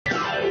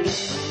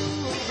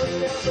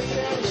Hi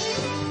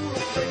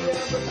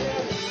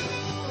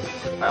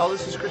all,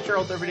 this is Chris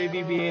Charles with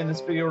Everydayvba. In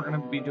this video we're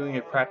going to be doing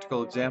a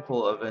practical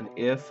example of an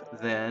if,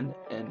 then,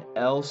 an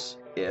else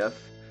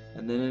if,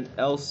 and then an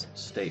else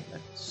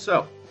statement.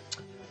 So,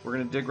 we're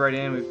going to dig right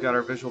in. We've got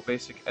our Visual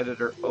Basic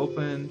editor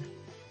open.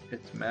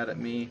 It's mad at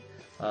me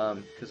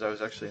because I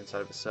was actually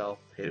inside of a cell.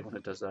 I hate it when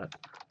it does that.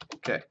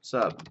 Okay,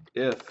 sub,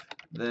 if,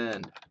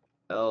 then,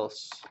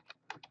 else,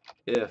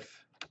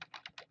 if,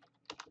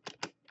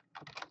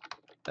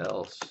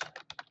 else.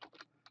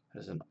 That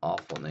is an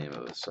awful name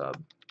of a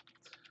sub.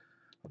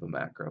 Of a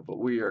macro, but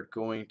we are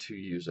going to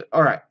use it.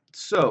 All right,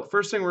 so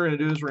first thing we're going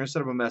to do is we're going to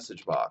set up a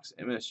message box.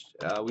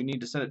 We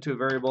need to send it to a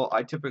variable.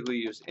 I typically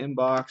use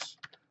mbox.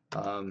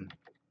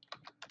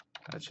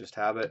 That's just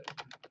habit.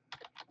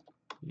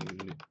 You can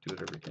do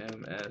whatever.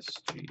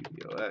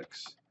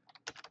 MsgBox.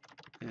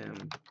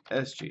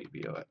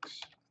 MsgBox.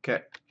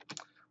 Okay,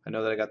 I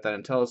know that I got that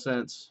in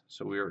IntelliSense,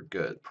 so we are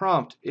good.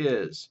 Prompt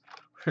is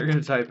we're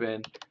going to type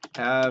in,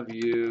 have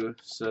you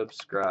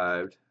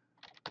subscribed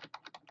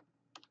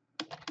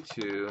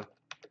to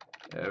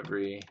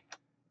every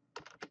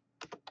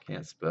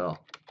can't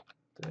spell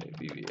the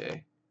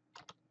VBA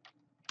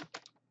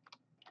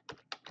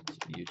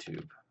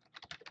YouTube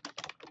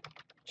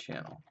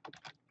channel.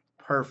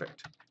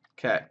 Perfect.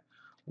 Okay,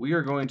 we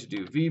are going to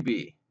do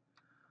VB.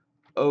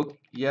 Oh,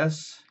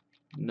 yes,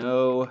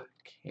 no,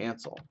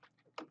 cancel.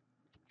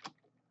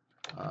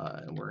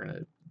 And we're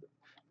gonna.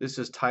 This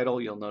is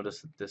title. You'll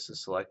notice that this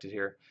is selected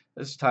here.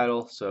 This is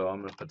title, so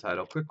I'm gonna put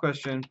title. Quick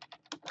question.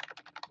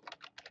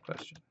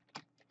 Question.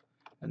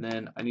 And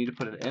then I need to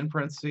put an end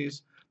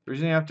parentheses. The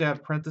reason I have to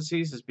have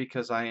parentheses is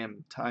because I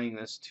am tying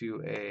this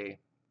to a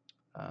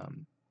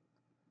I'm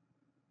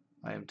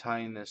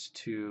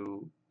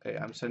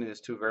sending this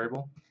to a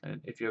variable.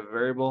 And if you have a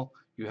variable,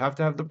 you have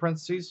to have the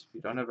parentheses. If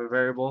you don't have a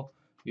variable,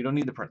 you don't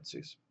need the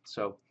parentheses.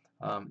 So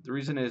the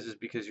reason is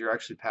because you're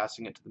actually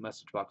passing it to the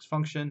message box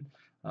function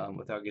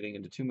without getting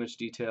into too much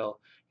detail.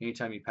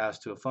 Anytime you pass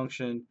to a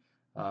function,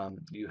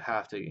 you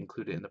have to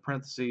include it in the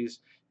parentheses.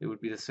 It would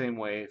be the same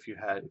way if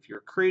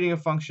you're creating a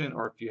function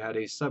or if you had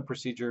a sub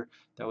procedure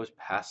that was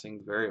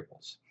passing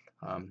variables.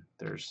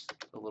 There's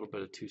a little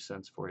bit of 2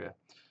 cents for you.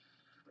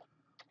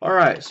 All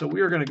right, so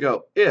we are going to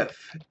go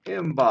if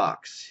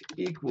mbox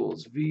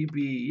equals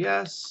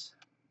vbYes,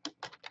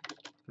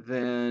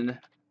 then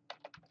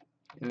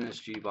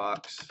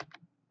MsgBox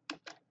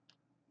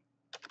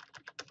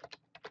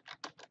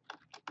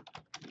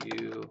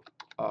you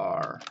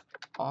are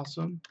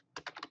awesome.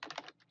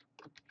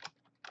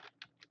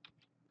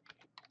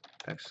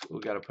 We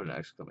got to put an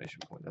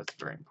exclamation point. That's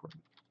very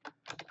important.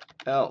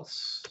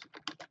 Else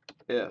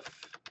if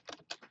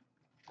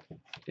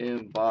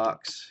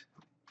mbox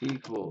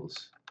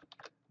equals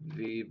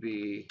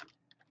vbNo,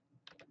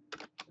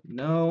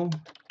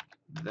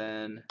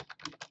 then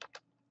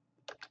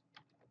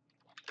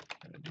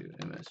I'm going to do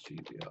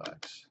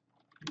MsgBox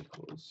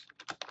equals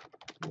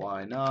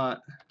why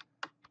not,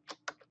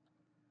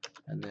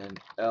 and then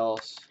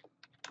else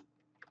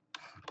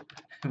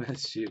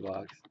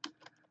MsgBox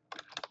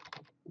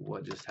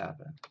what just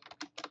happened.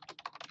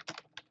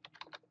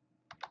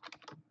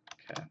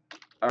 Okay.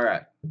 All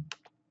right.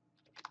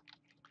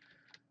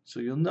 So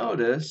you'll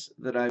notice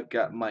that I've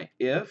got my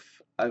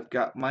if, I've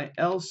got my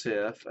else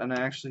if, and I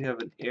actually have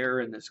an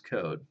error in this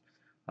code.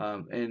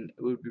 And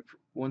it would be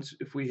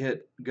if we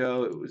hit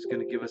go, it was going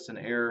to give us an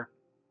error.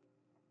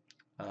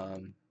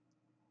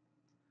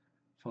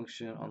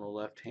 Function on the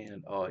left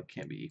hand. Oh, it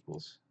can't be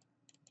equals.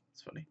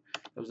 It's funny.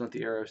 That was not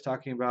the error I was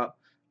talking about.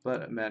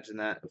 But imagine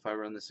that if I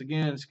run this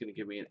again, it's going to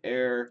give me an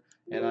error,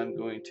 and I'm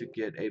going to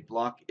get a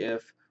block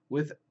if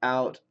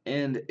without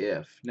end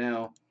if.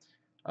 Now,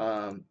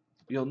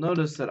 you'll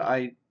notice that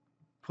I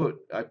put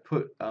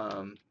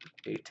a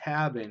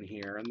tab in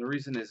here, and the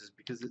reason is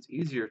because it's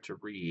easier to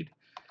read,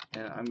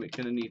 and I'm going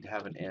to need to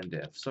have an end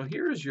if. So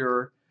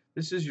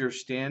this is your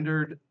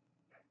standard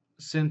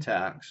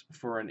syntax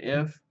for an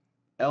if,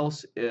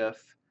 else,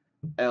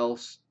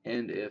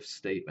 end if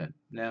statement.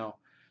 Now,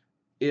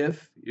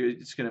 if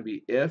it's going to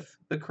be if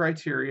the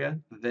criteria,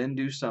 then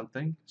do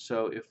something.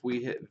 So if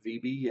we hit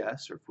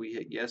vbYes, or if we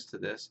hit yes to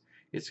this,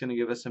 it's going to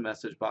give us a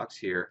message box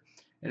here,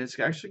 and it's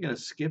actually going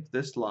to skip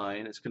this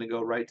line. It's going to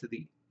go right to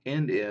the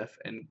end if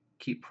and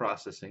keep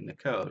processing the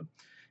code.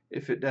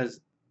 If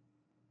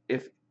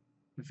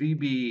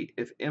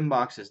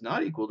mbox is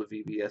not equal to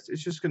vbYes,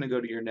 it's just going to go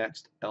to your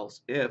next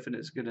else if, and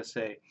it's going to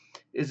say,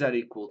 is that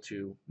equal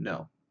to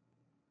no,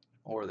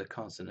 or the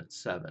consonant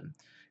 7.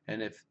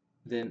 And if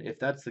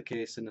that's the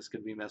case, then it's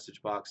going to be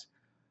message box.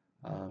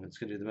 It's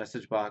going to do the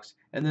message box,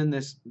 and then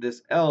this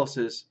else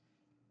is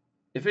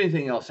if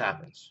anything else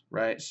happens,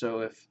 right?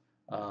 So if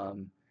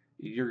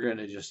you're going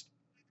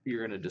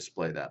to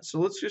display that. So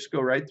let's just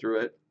go right through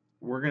it.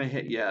 We're going to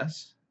hit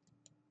yes.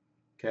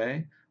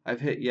 Okay,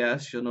 I've hit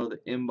yes. You'll know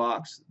that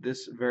mbox,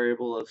 this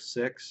variable of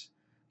 6,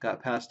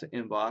 got passed to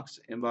mbox.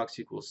 Mbox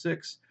equals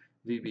 6.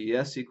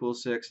 vbYes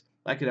equals 6.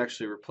 I could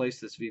actually replace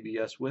this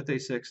vbYes with a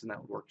 6, and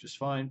that would work just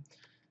fine.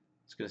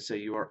 It's going to say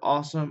you are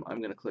awesome. I'm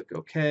going to click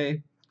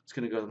OK. it's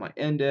going to go to my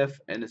end if,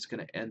 and it's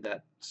going to end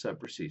that sub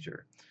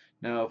procedure.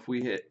 Now if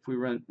we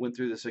went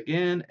through this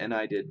again and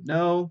I did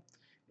no,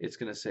 it's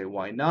going to say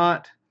why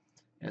not,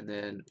 and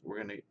then we're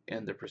going to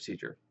end the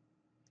procedure.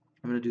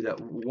 I'm going to do that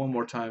one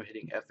more time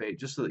hitting F8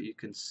 just so that you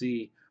can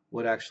see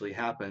what actually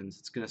happens.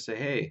 It's going to say,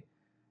 hey,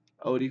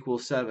 oh, it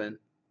equals 7,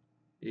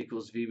 it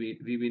equals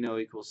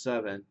vbNo equals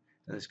 7,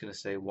 and it's going to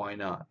say why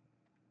not,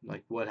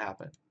 like what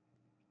happened.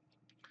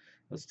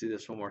 Let's do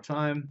this one more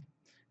time,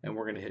 and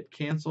we're going to hit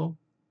cancel.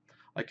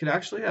 I could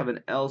actually have an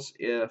else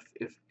if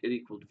it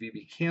equaled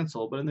VB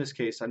cancel, but in this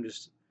case I'm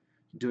just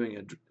doing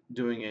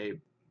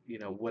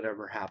a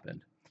whatever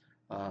happened.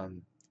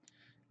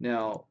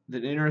 Now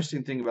the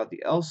interesting thing about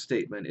the else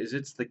statement is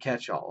it's the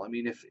catch-all. I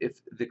mean,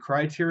 if the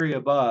criteria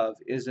above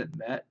isn't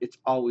met, it's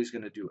always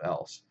going to do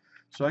else.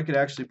 So I could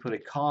actually put a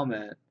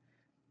comment.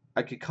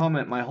 I could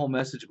comment my whole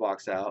message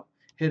box out,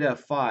 hit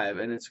F5,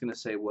 and it's going to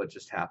say what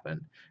just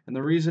happened. And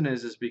the reason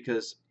is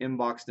because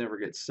mbox never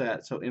gets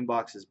set, so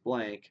mbox is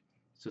blank.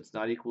 So it's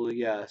not equal to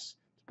yes, it's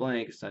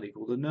blank, it's not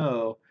equal to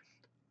no,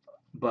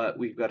 but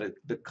we've got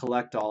the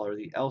collect all or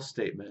the else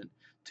statement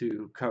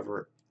to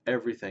cover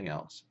everything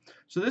else.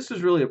 So this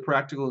is really a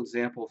practical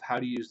example of how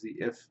to use the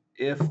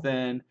if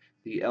then,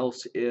 the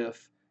else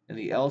if, and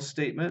the else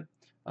statement.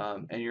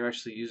 And you're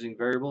actually using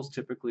variables.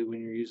 Typically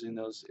when you're using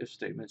those if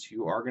statements,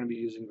 you are going to be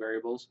using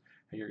variables,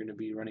 and you're going to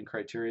be running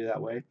criteria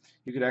that way.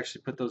 You could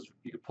actually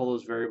you could pull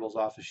those variables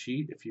off a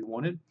sheet if you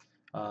wanted.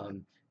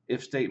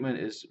 If statement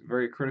is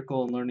very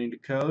critical in learning to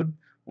code.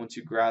 Once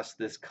you grasp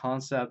this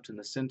concept and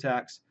the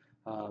syntax,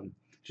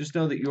 just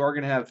know that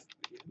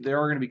there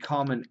are going to be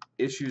common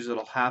issues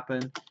that'll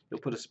happen.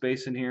 You'll put a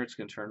space in here, it's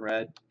going to turn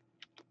red.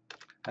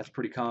 That's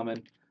pretty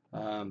common.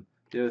 The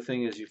other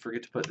thing is you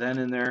forget to put then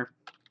in there,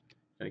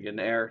 you're going to get an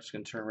error, it's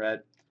going to turn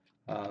red.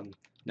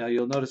 Now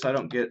you'll notice I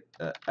don't get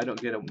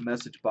a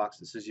message box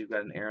that says you've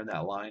got an error in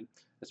that line.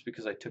 That's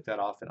because I took that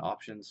off in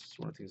options. It's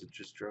one of the things that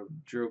just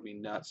drove me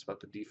nuts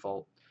about the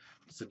default.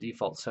 It's a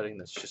default setting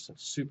that's just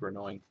super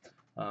annoying.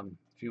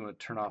 If you want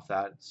to turn off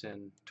that, it's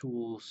in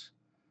Tools,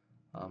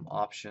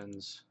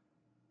 Options,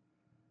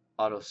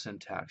 Auto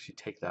Syntax. You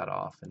take that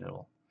off, and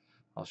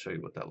I'll show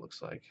you what that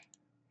looks like.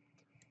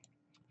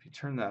 If you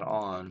turn that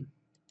on,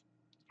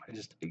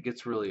 it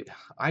gets really.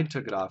 I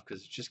took it off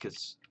because it just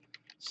gets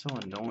so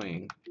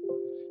annoying.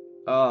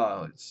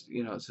 Oh,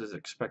 it says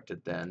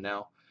expected then.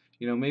 Now,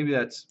 maybe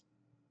that's.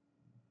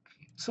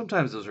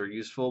 Sometimes those are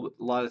useful, but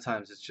a lot of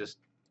times it's just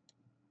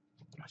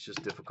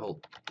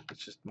difficult.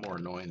 It's just more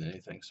annoying than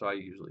anything, so I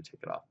usually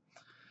take it off.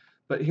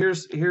 But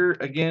here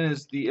again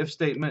is the if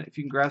statement. If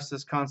you can grasp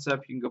this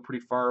concept, you can go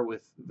pretty far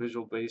with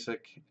Visual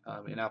Basic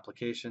in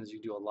applications. You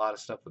can do a lot of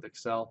stuff with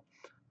Excel,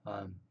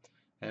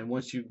 and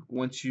once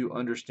you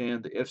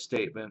understand the if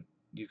statement,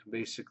 you can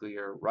basically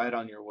are right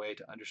on your way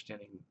to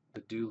understanding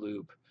the do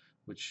loop,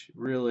 which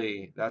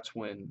really that's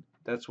when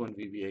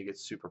VBA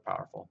gets super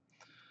powerful.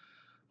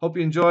 Hope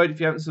you enjoyed.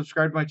 If you haven't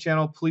subscribed to my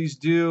channel, please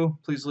do.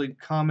 Please leave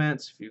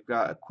comments if you've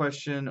got a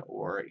question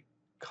or a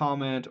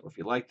comment, or if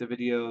you like the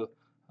video,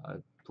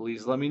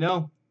 please let me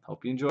know.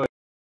 Hope you enjoy.